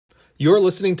You're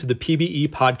listening to the PBE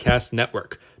Podcast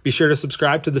Network. Be sure to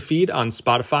subscribe to the feed on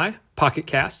Spotify, Pocket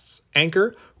Casts,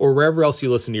 Anchor, or wherever else you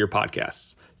listen to your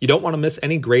podcasts. You don't want to miss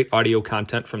any great audio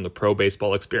content from the pro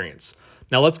baseball experience.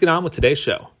 Now let's get on with today's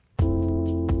show.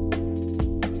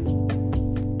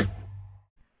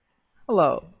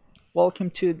 Hello,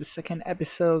 welcome to the second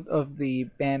episode of the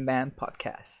Bam Bam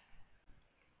Podcast.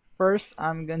 First,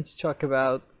 I'm going to talk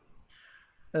about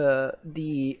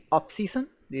the off-season,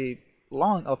 the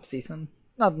long off-season,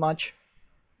 not much.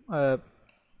 Going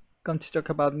to talk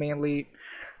about mainly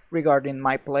regarding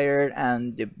my player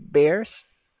and the Bears.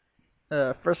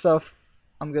 First off,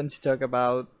 I'm going to talk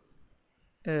about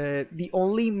the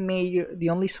only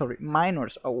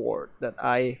minors award that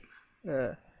I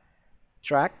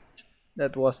tracked.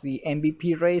 That was the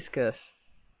MVP race, because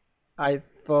I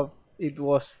thought it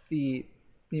was the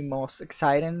most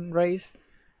exciting race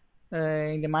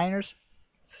in the minors.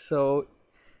 So,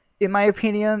 in my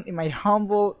opinion, in my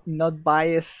humble, not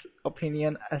biased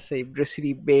opinion, as a Blue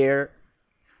City Bear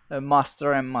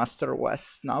master and Master West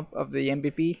snob of the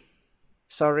MVP,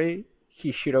 sorry,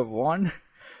 he should have won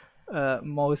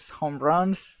most home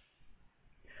runs.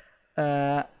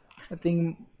 I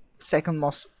think second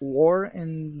most WAR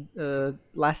in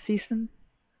last season.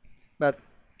 But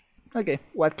okay,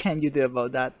 what can you do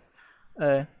about that?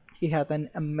 Uh, he had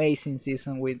an amazing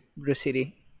season with Blue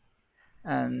City,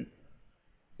 and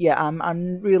yeah,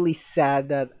 I'm really sad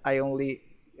that I only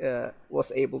was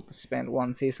able to spend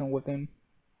one season with him,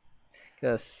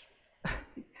 because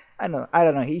I don't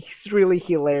know, he's really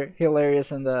hilarious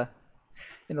in the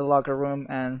locker room,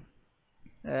 and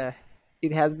uh,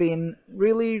 it has been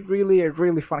really a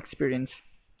really fun experience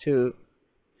to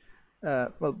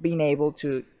being able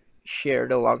to share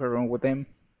the locker room with him.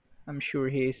 I'm sure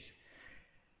he's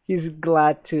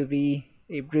glad to be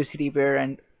a Blue City Bear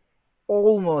and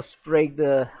almost break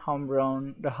the home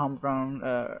run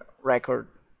record,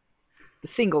 the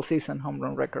single season home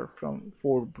run record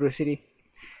for Blue City.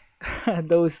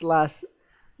 those last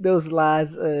those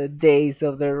last days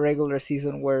of the regular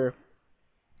season were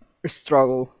a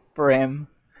struggle for him.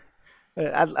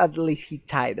 At least he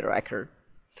tied the record.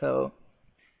 So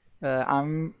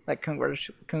I'm like,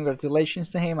 congratulations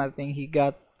to him. I think he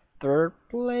got third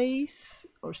place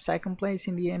or second place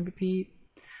in the MVP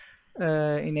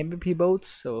in MVP votes.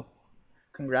 So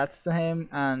congrats to him,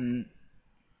 and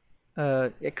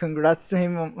yeah, congrats to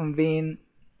him on being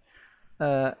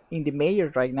in the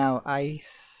majors right now. I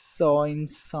saw in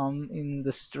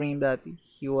the stream that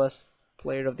he was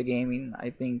player of the game in, I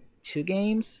think, 2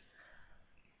 games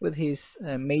with his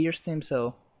majors team.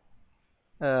 So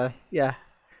yeah,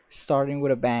 starting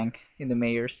with a bang in the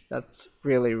majors. That's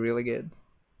really good.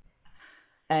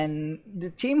 And the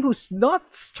team who's not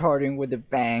starting with a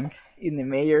bang in the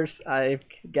majors, I've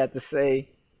got to say,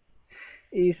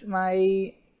 is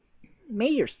my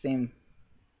majors team,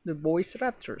 the Boys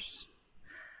Raptors.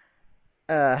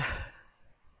 Uh,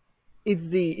 it's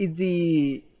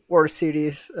the World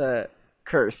Series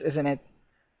curse, isn't it?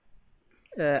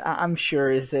 I'm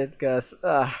sure is it, because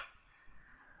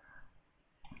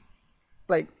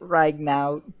like right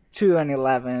now,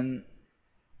 2-11,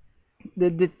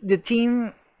 the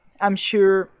team, I'm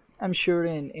sure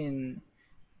in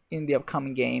the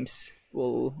upcoming games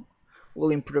will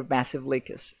will improve massively,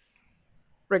 because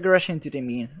regression to the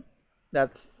mean.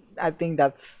 That's I think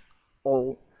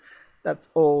all. That's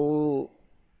all.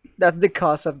 That's the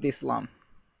cause of this slump.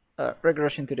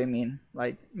 Regression to the mean.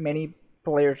 Like, many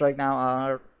players right now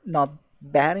are not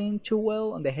batting too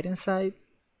well on the hitting side,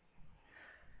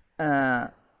 uh,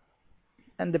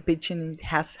 and the pitching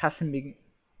hasn't been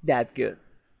that good.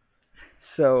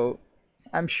 So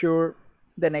I'm sure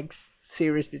the next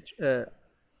series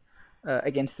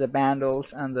against the Vandals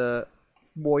and the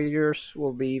Warriors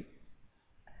will be.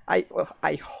 I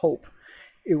hope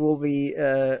it will be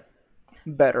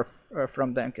better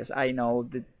from them, because I know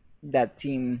that that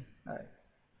team.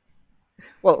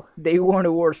 Well, they won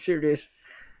a World Series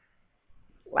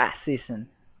last season,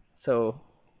 so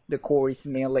the core is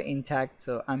mainly intact.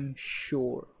 So I'm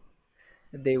sure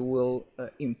they will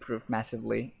improve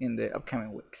massively in the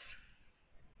upcoming weeks.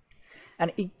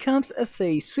 And it comes as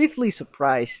a swiftly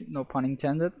surprise, no pun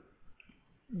intended,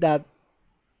 that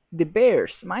the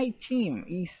Bears, my team,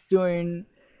 is doing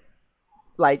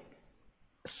like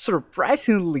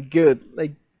surprisingly good.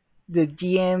 Like, the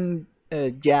GM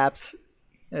Japs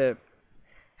uh,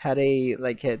 had a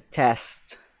test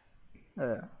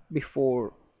uh,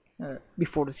 before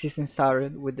before the season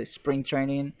started with the spring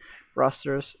training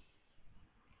rosters,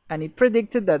 and he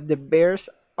predicted that the Bears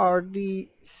are the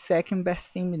second best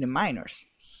team in the minors.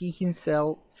 He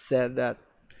himself said that,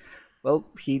 well,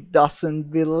 he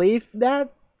doesn't believe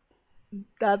that,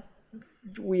 that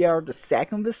we are the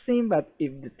second best team, but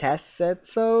if the test said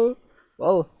so,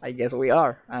 well, I guess we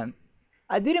are. And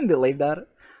I didn't believe that.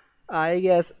 I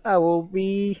guess I will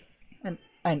be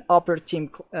an upper team,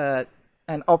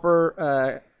 an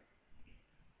upper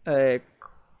uh,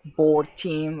 board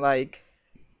team, like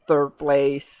third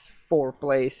place, fourth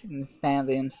place in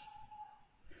standings.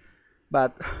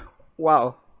 But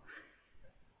wow,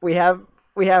 we have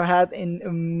we have had an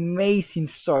amazing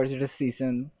start to the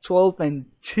season,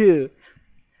 12-2,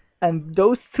 and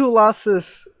those two losses,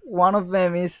 one of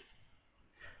them is,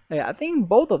 I think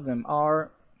both of them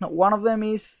are, no, one of them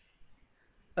is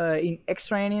in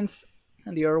extra innings,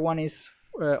 and the other one is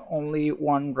only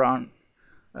one run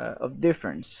of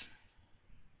difference.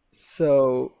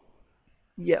 So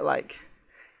yeah, like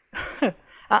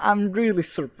I'm really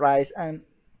surprised, and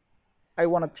I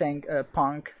want to thank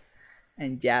Punk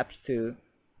and Japs to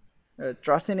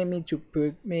trusting in me to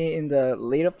put me in the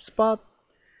lead up spot.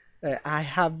 I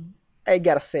have, I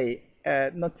gotta say,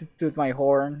 not to toot my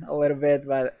horn a little bit,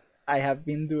 but I have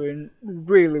been doing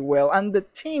really well, and the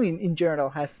team in general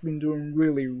has been doing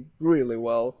really, really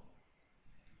well.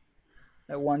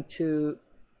 I want to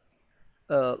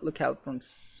look out from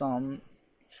some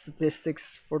statistics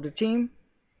for the team.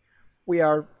 We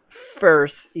are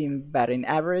first in batting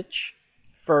average,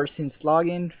 first in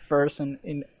slugging, first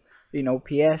in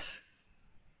OPS,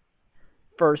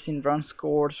 first in run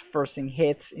scores, first in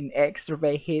hits, in extra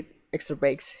base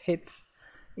hits,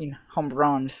 in home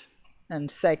runs,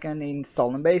 and second in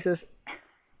stolen bases.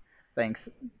 Thanks,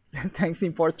 thanks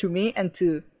in part to me and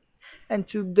to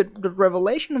the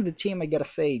revelation of the team. I gotta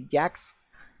say, Jax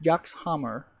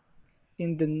Hammer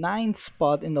in the ninth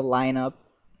spot in the lineup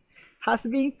has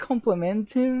been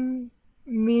complimenting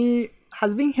me,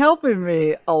 has been helping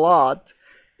me a lot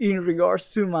in regards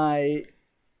to my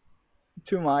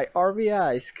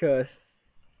RBIs. Cause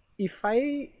if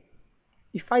I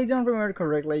if I don't remember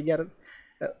correctly, you gotta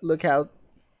look out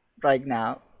right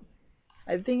now.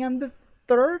 I think I'm the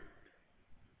third.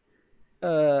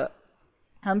 Uh,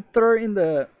 I'm third in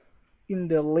the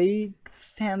league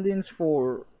standings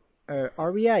for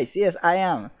RBIs. Yes, I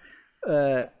am.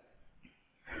 Uh,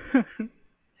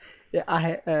 yeah,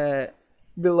 I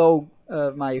below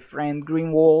my friend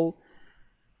Greenwald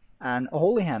and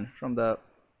Holihan from the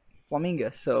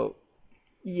Flamingo. So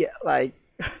yeah, like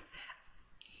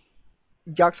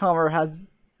Jack Hammer has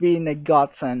been a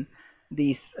godsend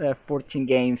these 14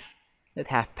 games that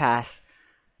have passed.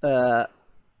 Uh,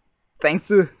 thanks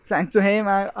to him,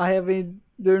 I have been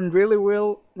doing really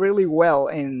well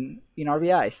in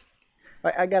RBIs.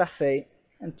 I gotta say,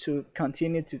 and to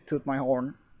continue to toot my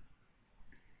horn,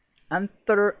 I'm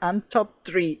top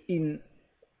three in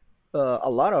a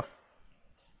lot of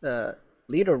uh,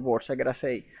 leaderboards. I gotta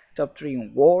say, top three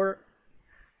in WAR,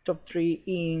 top three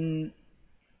in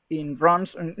runs.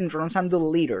 In runs, I'm the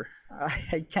leader.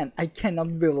 I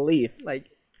cannot believe, like,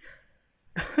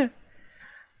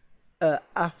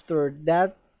 after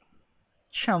that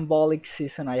shambolic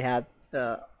season I had,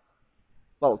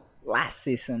 well, last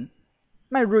season,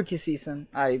 my rookie season,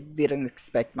 I didn't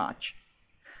expect much.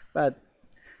 But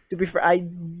to be fair, I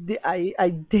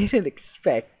didn't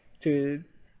expect to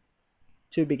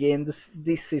to begin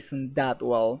this season that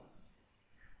well.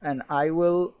 And I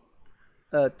will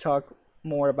talk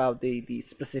more about the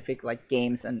specific like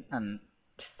games and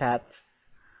stats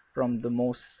from the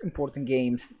most important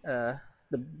games, the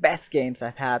best games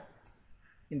I've had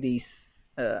in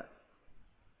uh,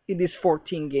 these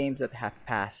 14 games that have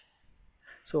passed.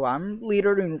 So I'm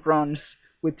leader in runs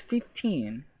with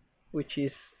 15, which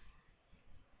is,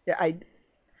 yeah,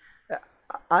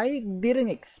 I didn't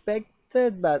expect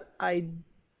it, but I'm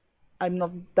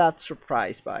not that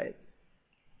surprised by it,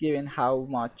 given how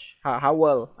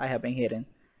well I have been hitting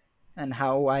and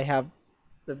how I have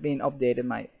been updated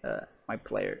my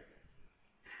player.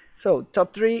 So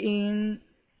top three in,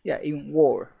 yeah, in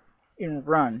WAR, in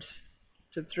runs,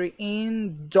 top three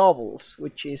in doubles,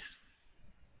 which is,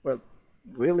 well,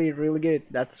 really good.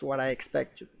 That's what I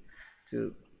expect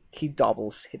to hit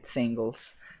doubles, hit singles,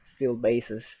 steal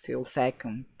bases, steal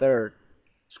second, third,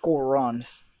 score runs.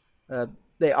 Uh,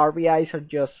 the RBIs are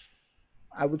just,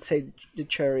 I would say, the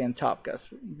cherry on top. Because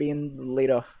being the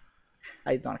leader,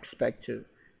 I don't expect to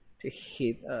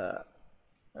hit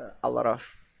a lot of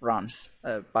runs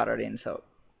battered in. So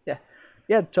yeah,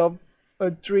 yeah, top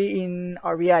three in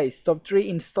RBIs, top three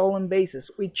in stolen bases,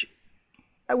 which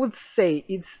I would say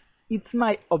it's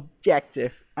my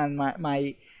objective and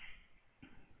my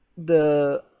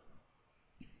the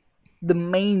the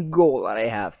main goal that I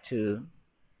have to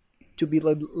be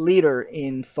the leader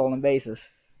in stolen bases.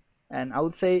 And I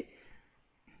would say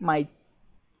my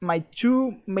my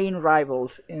two main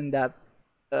rivals in that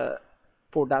uh,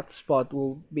 for that spot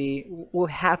will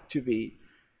have to be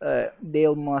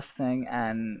Dale Mustang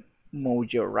and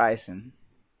Mojo Rising.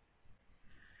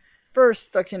 First,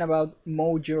 talking about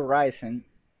Mojo Rising,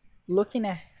 looking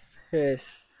at his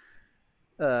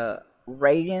uh,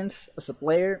 ratings as a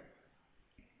player,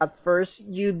 at first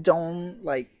you don't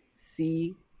like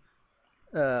see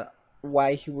uh,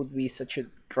 why he would be such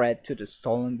a threat to the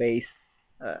stolen base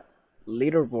uh,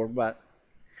 leaderboard, but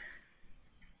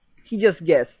he just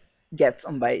gets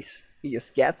on base. He just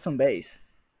gets on base.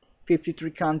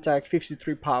 53 contact,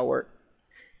 53 power,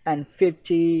 and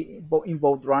 50 in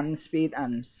both running speed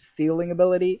and stealing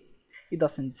ability. It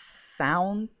doesn't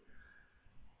sound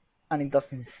and it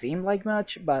doesn't seem like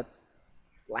much, but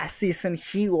last season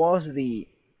he was the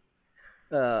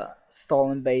uh,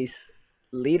 stolen base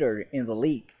leader in the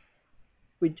league,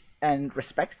 which and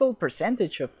respectable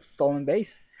percentage of stolen base,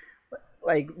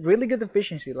 like really good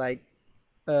efficiency, like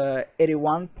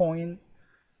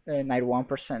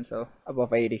 81.91%, so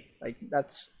above 80. Like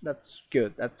that's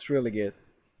good. That's really good.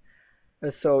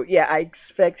 So yeah, I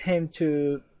expect him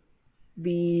to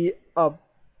be up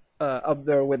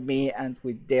there with me and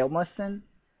with Dale Mustang.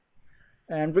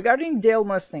 And regarding Dale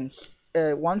Mustang,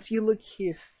 once you look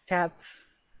his stats,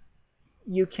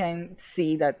 you can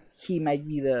see that he might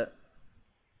be uh,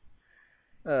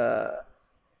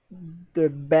 the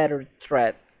better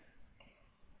threat,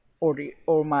 or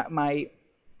my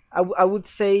I would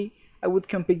say I would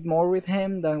compete more with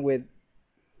him than with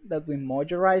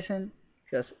Mojo Rising,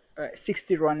 because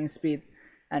 60 running speed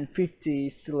and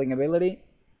 50 stealing ability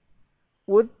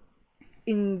would,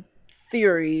 in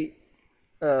theory,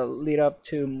 lead up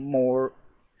to more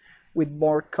with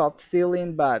more cup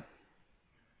stealing, but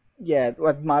yeah,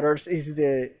 what matters is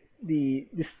the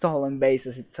stolen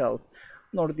bases itself,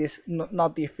 not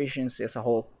the efficiency as a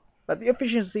whole. But the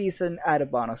efficiency is an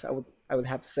added bonus. I would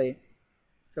have to say.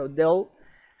 So Dell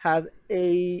had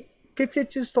a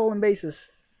 52 stolen bases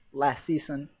last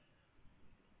season.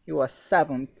 He was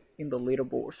seventh in the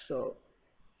leaderboard. So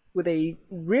with a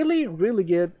really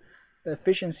good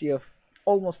efficiency of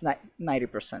almost 90%.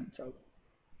 So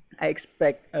I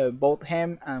expect both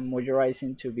him and Mojo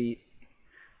Rising to be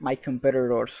my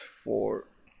competitors for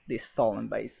the stolen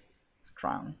base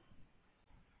crown.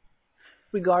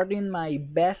 Regarding my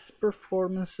best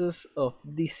performances of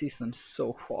this season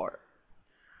so far,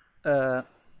 uh,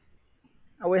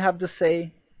 I would have to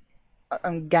say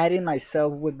I'm guiding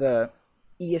myself with the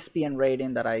ESPN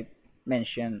rating that I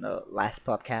mentioned last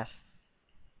podcast.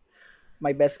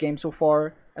 My best game so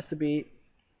far has to be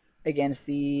against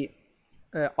the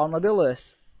Armadillos,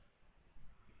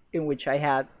 in which I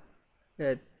had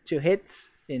uh, two hits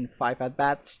in five at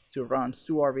bats, two runs,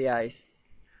 two RBIs,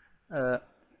 uh,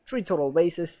 three total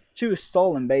bases, two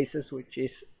stolen bases, which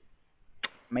is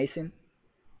amazing.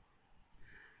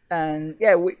 And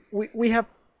yeah, we have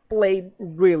played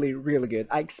really good.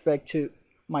 I expect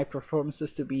my performances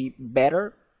to be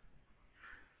better.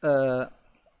 Uh,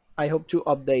 I hope to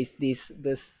update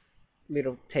this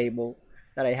little table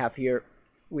that I have here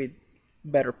with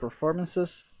better performances.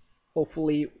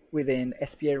 Hopefully within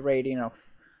SPA rating of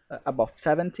above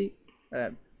 70. Uh,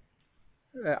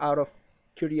 out of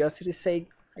curiosity's sake,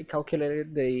 I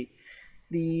calculated the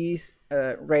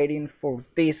rating for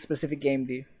this specific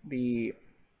game, the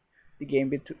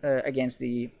game against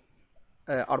the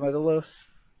Armadillos,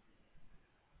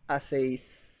 as a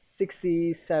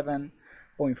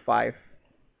 67.5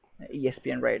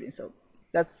 ESPN rating. So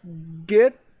that's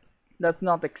good. That's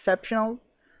not exceptional,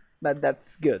 but that's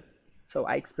good. So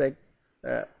I expect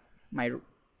uh, my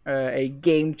a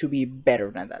game to be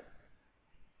better than that.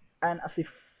 And as a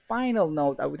final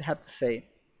note, I would have to say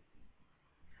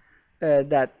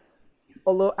that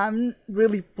although I'm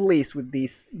really pleased with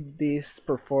this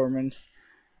performance,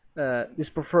 these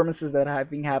performances that I've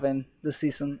been having this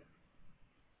season,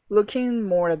 looking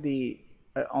more at the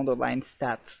underlying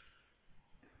stats,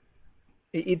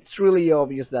 it's really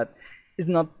obvious that it's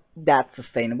not that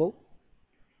sustainable.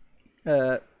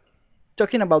 Uh,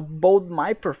 Talking about both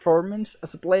my performance as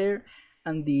a player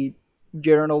and the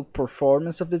general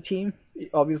performance of the team,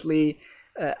 obviously,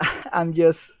 uh, I'm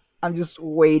just I'm just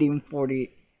waiting for the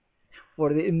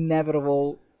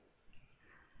inevitable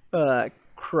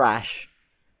crash,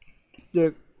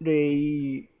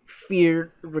 the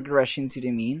fear regression to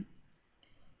the mean.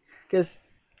 Because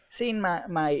seeing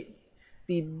my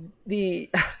the the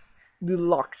the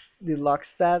lock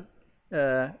stat,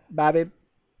 BABIP,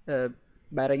 uh,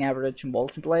 batting average and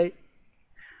balls in play,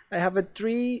 I have a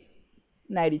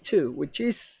 392, which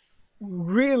is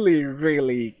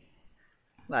really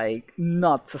like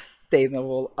not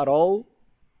sustainable at all.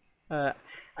 Uh,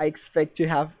 I expect to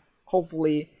have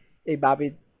hopefully a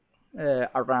BABIP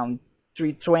around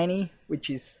 320, which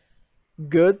is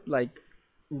good, like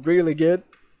really good,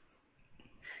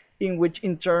 in which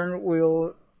in turn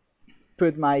will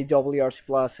put my WRC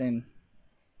plus in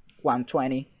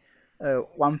 120,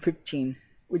 115,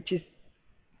 which is,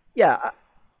 yeah,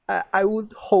 I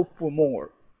would hope for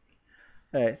more,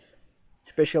 uh,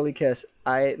 especially because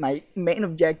my main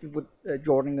objective with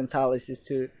Jordan Gonzalez is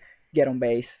to get on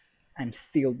base and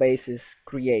steal bases,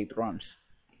 create runs.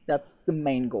 That's the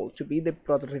main goal, to be the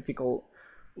prototypical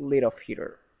leadoff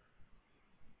hitter.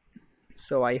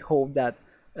 So I hope that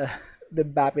uh, the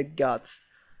BABIP gods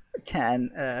can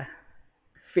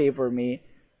favor me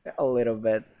a little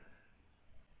bit.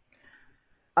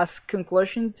 As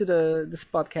conclusion to this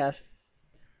podcast,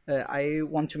 I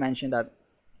want to mention that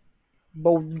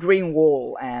both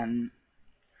Greenwall and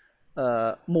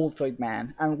Multoid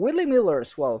Man and Willie Miller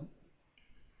as well,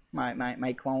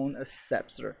 my clone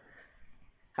Sepster,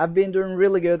 have been doing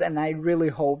really good, and I really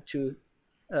hope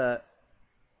uh,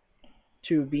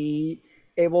 to be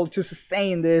able to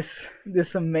sustain this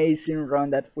amazing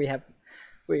run that we have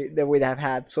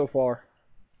had so far,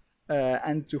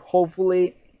 and to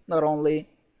hopefully not only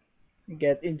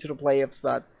get into the playoffs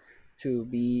but to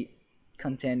be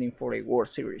contending for a World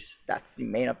Series. That's the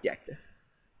main objective.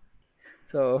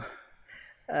 So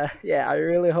yeah, I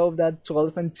really hope that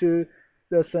 12-2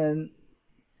 doesn't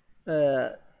uh,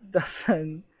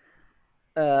 doesn't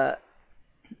uh,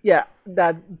 yeah,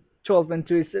 that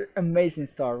 12-2 is an amazing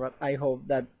start, but I hope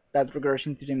that that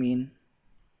regression to the mean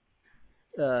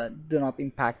do not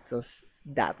impact us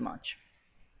that much.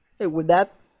 With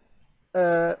that,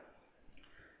 uh,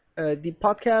 the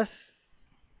podcast,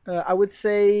 I would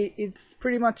say it's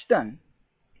pretty much done.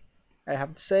 I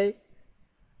have to say,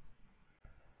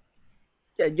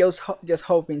 yeah, just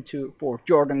hoping to for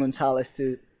Jordan Gonzalez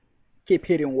to keep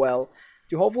hitting well,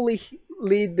 to hopefully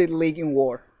lead the league in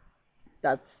WAR.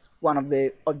 That's one of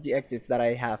the objectives that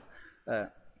I have uh,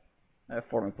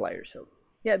 for my players. So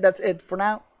yeah, that's it for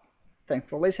now. Thanks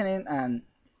for listening, and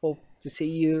hope to see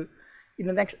you in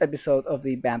the next episode of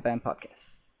the Bam Bam Podcast.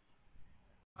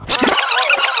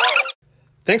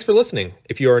 Thanks for listening.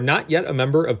 If you are not yet a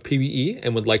member of PBE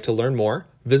and would like to learn more,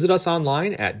 visit us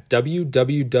online at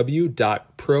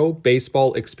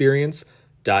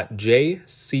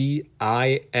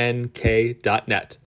www.probaseballexperience.jcink.net.